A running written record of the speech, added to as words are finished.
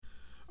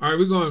All right,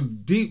 we're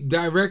going deep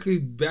directly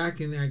back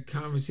in that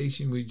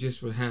conversation we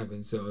just were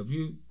having. So if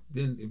you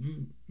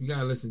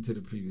gotta listen to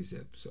the previous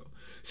episode.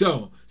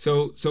 So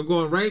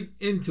going right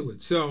into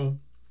it. So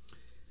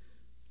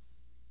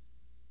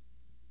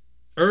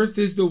earth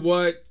is the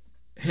what,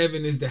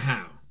 heaven is the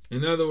how.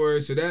 In other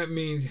words, so that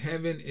means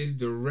heaven is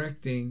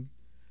directing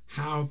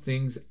how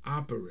things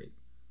operate.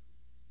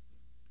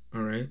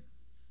 All right.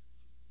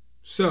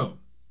 So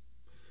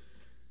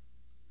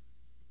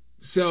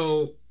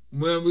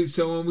when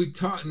we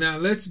talk now,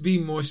 let's be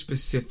more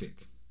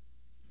specific.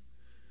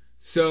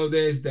 So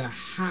there's the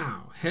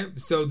how.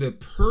 So the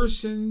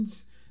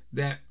persons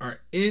that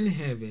are in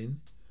heaven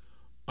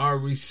are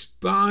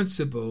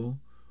responsible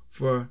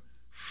for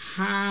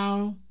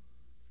how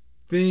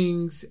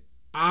things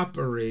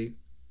operate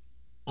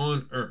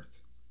on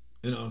earth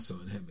and also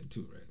in heaven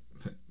too, right?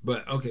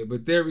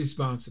 But they're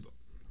responsible.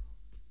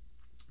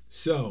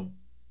 So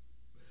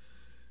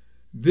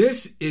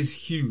this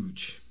is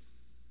huge.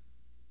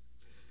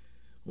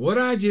 What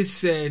I just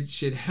said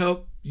should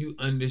help you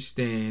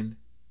understand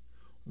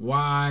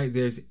why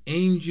there's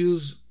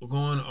angels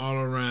going all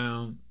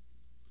around,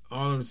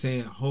 all of them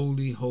saying,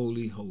 holy,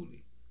 holy,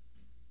 holy.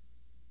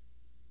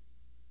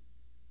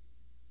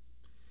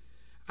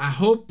 I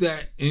hope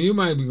that, and you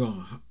might be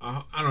going,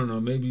 I don't know,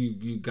 maybe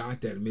you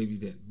got that, maybe you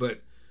didn't. But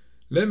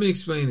let me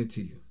explain it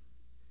to you.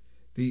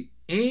 The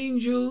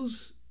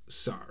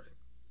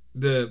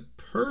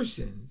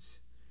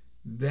persons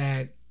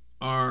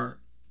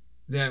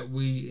that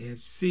we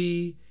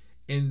see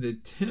in the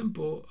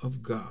temple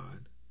of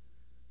God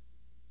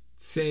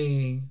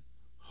saying,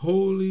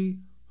 holy,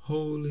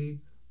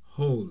 holy,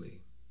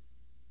 holy,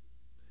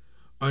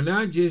 are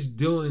not just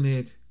doing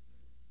it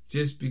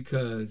just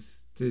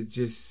because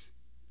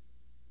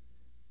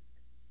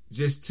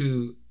just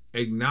to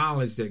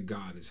acknowledge that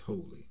God is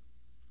holy.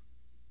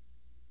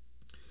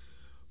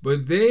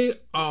 But they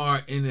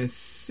are, in a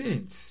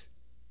sense,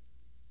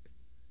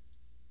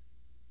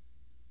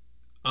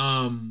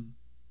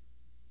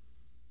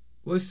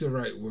 what's the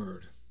right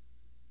word?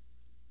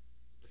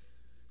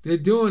 They're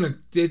doing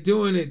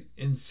it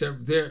in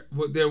several.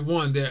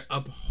 They're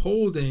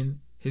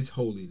upholding His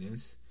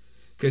holiness,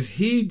 because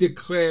He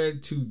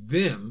declared to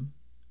them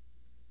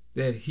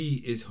that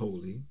He is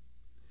holy,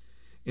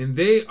 and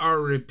they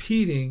are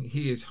repeating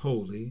He is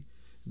holy,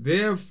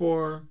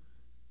 therefore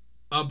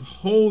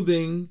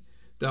upholding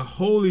the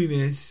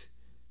holiness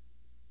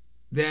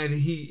that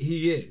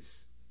He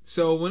is.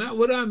 So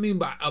what do I mean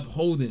by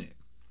upholding it?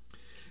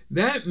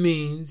 That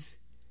means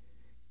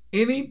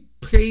any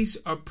place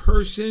or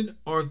person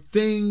or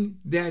thing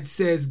that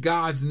says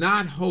God's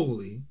not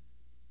holy,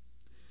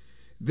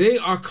 they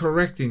are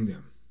correcting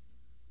them.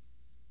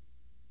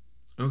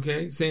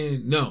 Okay?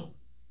 Saying, no,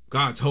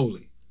 God's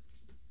holy.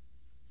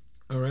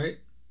 All right?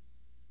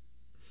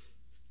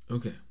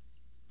 Okay.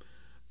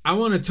 I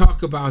want to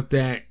talk about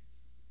that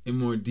in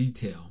more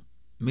detail,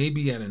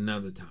 maybe at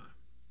another time,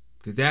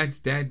 because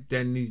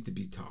that needs to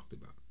be talked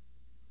about.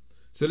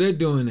 So they're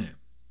doing that.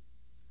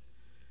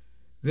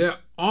 They're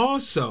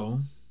also,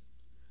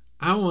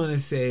 I want to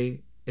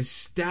say,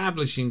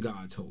 establishing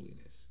God's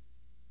holiness.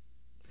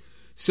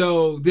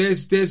 So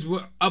there's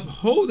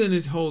upholding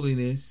His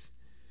holiness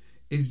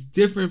is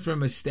different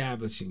from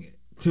establishing it.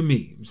 To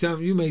me,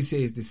 some you may say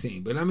it's the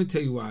same, but I'm gonna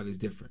tell you why it is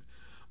different.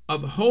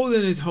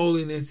 Upholding His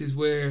holiness is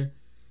where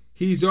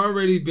He's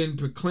already been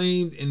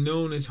proclaimed and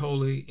known as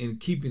holy and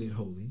keeping it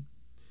holy.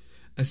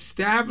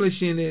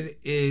 Establishing it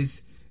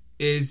is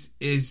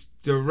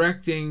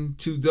directing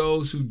to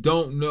those who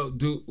don't know,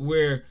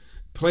 where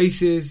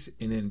places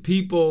and then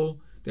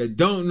people that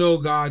don't know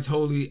God's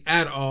holy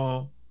at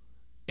all,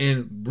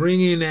 and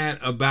bringing that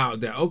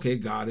about that, okay,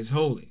 God is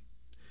holy.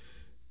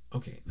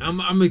 Okay,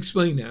 I'm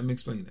explaining that.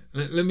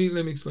 Let me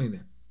explain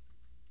that.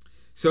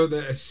 So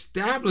the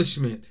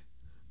establishment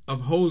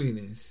of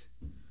holiness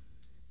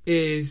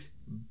is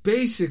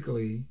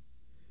basically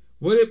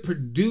what it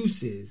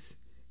produces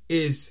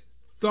is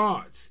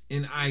thoughts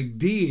and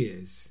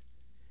ideas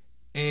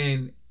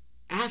and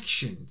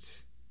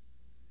actions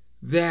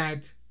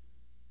that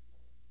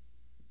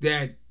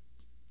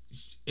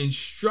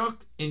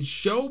instruct and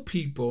show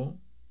people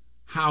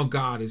how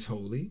God is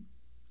holy,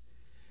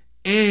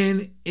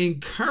 and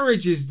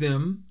encourages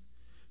them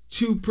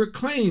to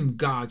proclaim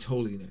God's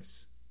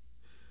holiness.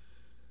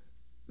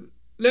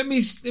 Let me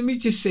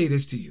just say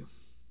this to you.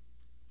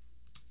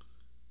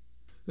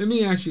 Let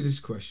me ask you this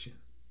question.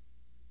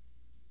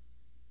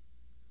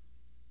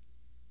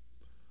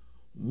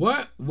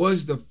 What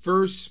was the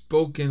first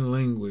spoken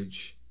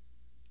language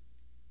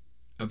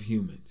of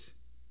humans?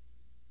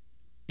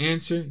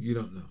 Answer, you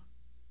don't know.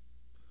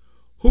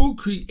 Who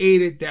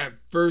created that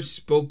first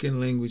spoken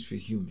language for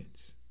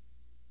humans?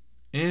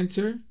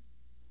 Answer,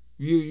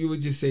 you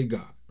would just say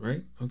God,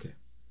 right? Okay.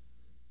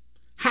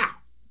 How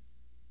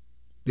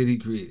did He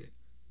create it?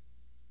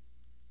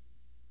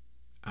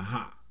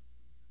 Aha.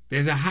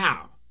 There's a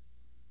how.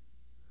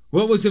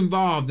 What was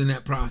involved in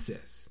that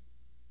process?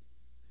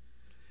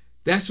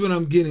 That's what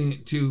I'm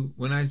getting to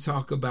when I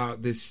talk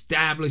about the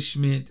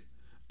establishment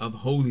of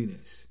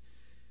holiness.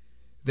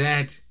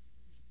 that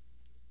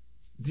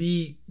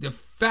the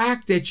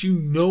fact that you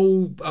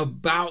know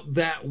about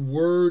that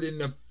word in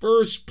the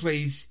first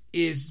place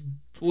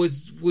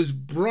was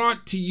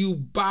brought to you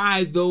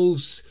by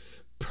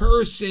those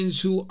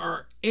persons who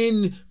are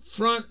in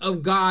front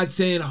of God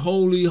saying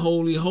holy,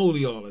 holy,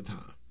 holy all the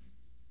time.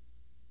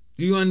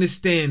 Do you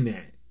understand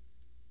that?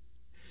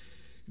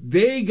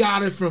 They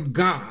got it from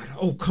God.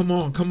 Oh, come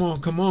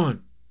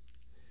on.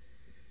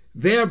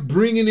 They're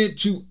bringing it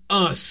to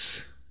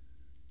us.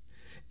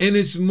 And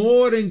it's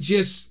more than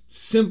just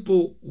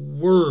simple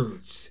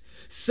words.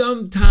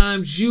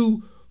 Sometimes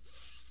you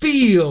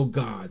feel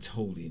God's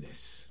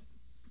holiness.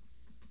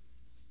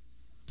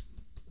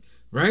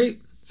 Right?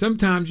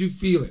 Sometimes you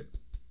feel it.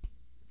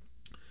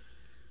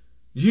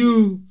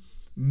 You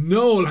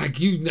know, like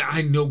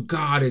I know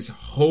God is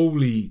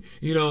holy,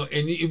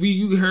 and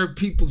you heard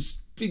people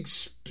speak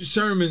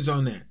sermons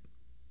on that.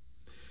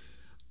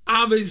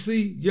 Obviously,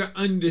 your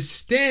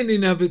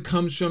understanding of it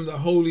comes from the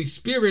Holy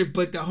Spirit,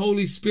 but the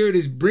Holy Spirit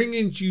is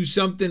bringing to you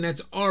something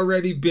that's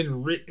already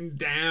been written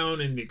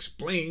down and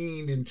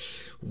explained and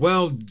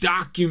well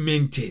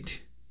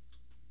documented.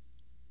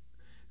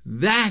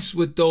 That's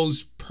what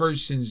those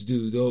persons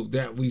do, though,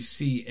 that we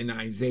see in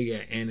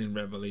Isaiah and in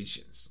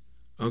Revelations.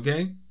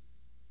 Okay?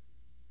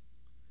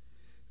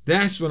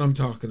 That's what I'm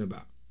talking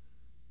about.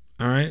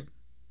 All right?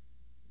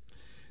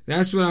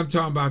 That's what I'm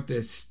talking about, the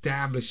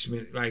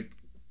establishment. Like,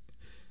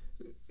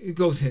 it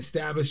goes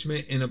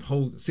establishment and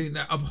uphold. See,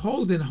 now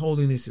upholding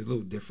holiness is a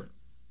little different.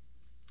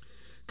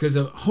 Because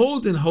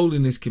upholding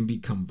holiness can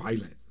become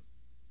violent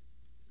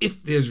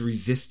if there's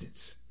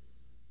resistance.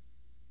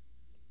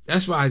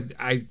 That's why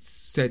I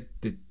said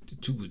the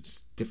two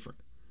is different.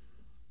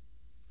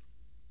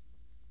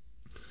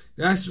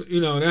 That's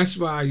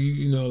why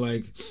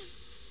like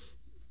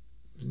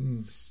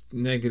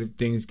negative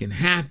things can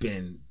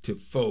happen to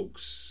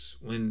folks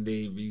when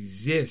they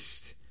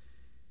resist.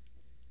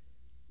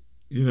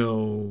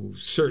 When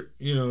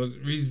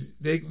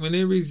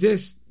they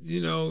resist,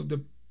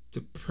 the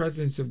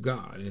presence of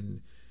God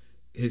and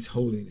His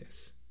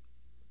holiness,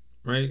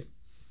 right?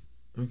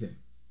 Okay.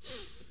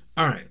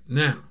 All right.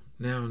 Now.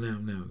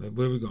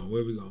 Where we going?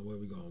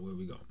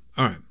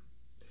 All right.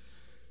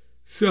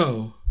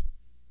 So,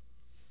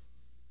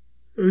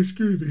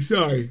 excuse me.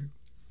 Sorry.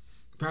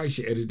 Probably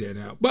should edit that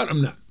out, but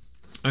I'm not.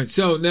 All right.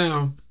 So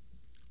now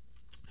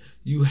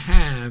you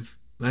have,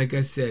 like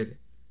I said,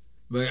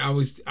 but I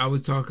was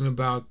talking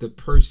about the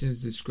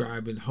persons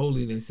describing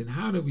holiness, and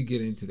how did we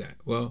get into that?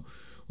 Well,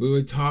 we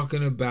were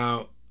talking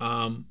about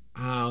how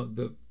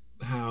the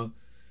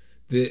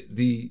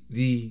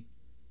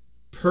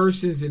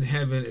persons in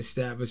heaven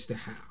establish the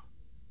how,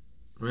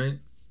 right?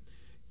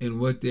 And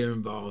what they're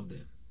involved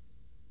in.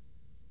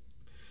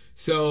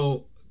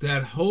 So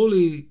that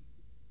holy,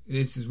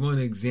 this is one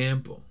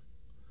example,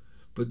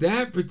 but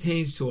that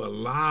pertains to a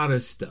lot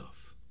of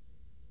stuff.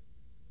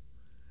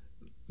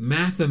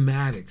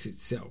 Mathematics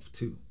itself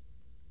too,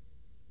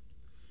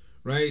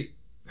 right?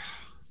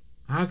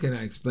 How can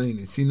I explain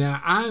it? See, now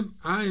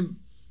I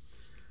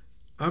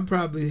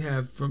probably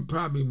have, from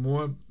probably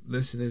more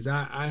listeners,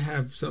 I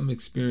have some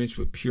experience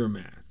with pure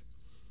math.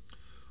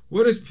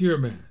 What is pure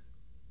math?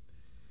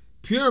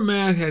 Pure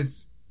math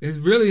has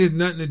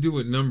nothing to do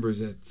with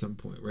numbers at some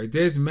point, right?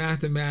 There's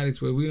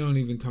mathematics where we don't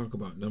even talk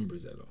about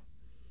numbers at all.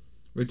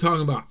 We're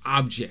talking about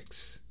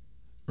objects,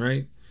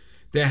 right?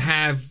 That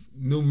have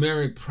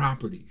numeric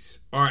properties,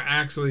 or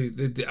actually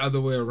the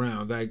other way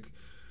around. Like,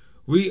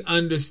 we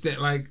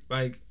understand, like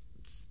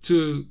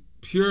to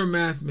pure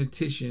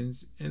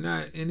mathematicians, and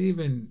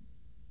even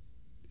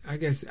I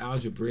guess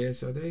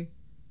algebraists, are they?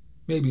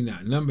 Maybe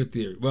not. Number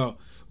theory. Well,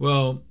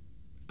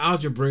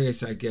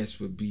 algebraists, I guess,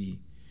 would be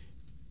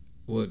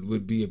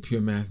a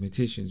pure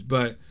mathematicians.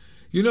 But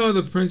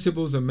the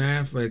principles of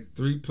math, like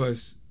 3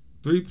 plus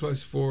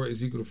 4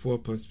 is equal to 4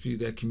 plus 3,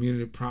 that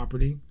commutative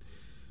property.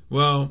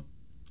 Well,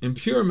 in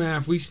pure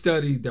math, we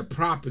study the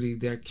property,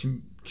 that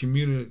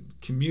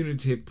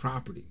commutative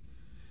property,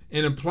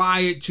 and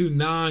apply it to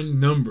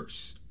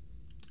non-numbers.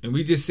 And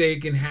we just say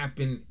it can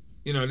happen,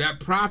 that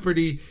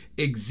property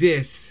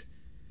exists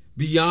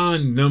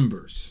beyond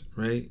numbers,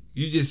 right?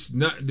 You just,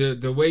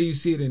 the way you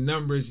see it in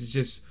numbers is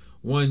just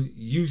one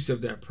use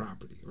of that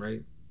property,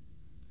 right?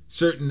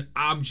 Certain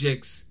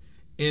objects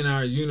in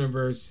our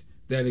universe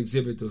that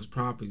exhibit those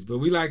properties. But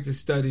we like to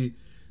study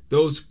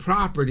those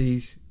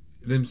properties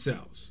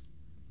themselves.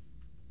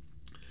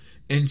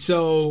 And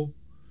so,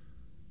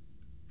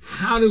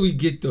 how do we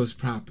get those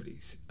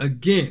properties?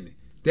 Again,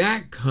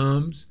 that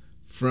comes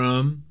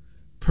from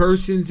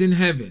persons in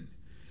heaven.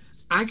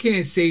 I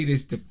can't say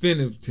this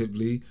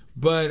definitively,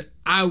 but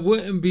I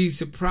wouldn't be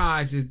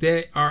surprised if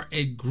there are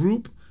a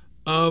group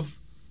of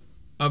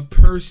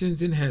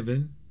persons in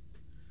heaven.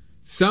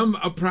 Some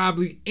are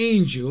probably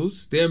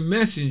angels, they're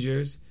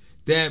messengers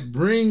that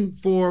bring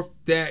forth,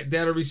 that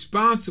are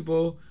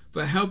responsible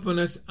for helping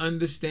us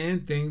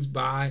understand things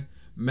by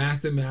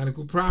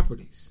mathematical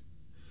properties.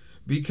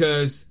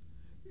 Because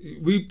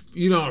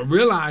you don't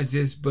realize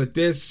this, but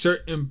there's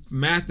certain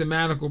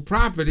mathematical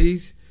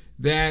properties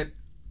that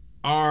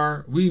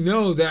we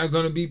know that are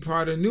going to be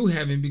part of new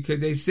heaven, because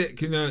they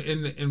said,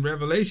 in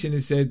Revelation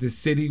it said the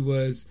city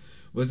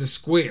was a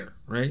square,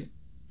 right?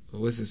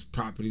 What's the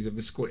properties of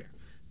a square?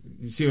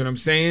 You see what I'm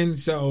saying?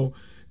 So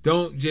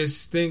don't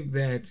just think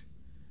that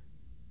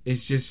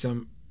it's just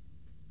some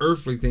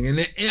earthly thing. And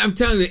I'm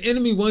telling you, the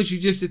enemy wants you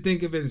just to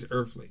think of it as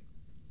earthly.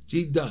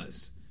 He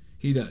does.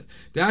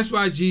 That's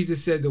why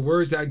Jesus said, the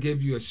words I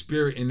give you a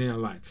spirit in their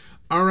life.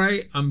 All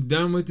right, I'm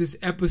done with this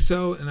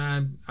episode, and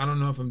I don't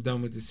know if I'm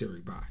done with the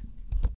series. Bye.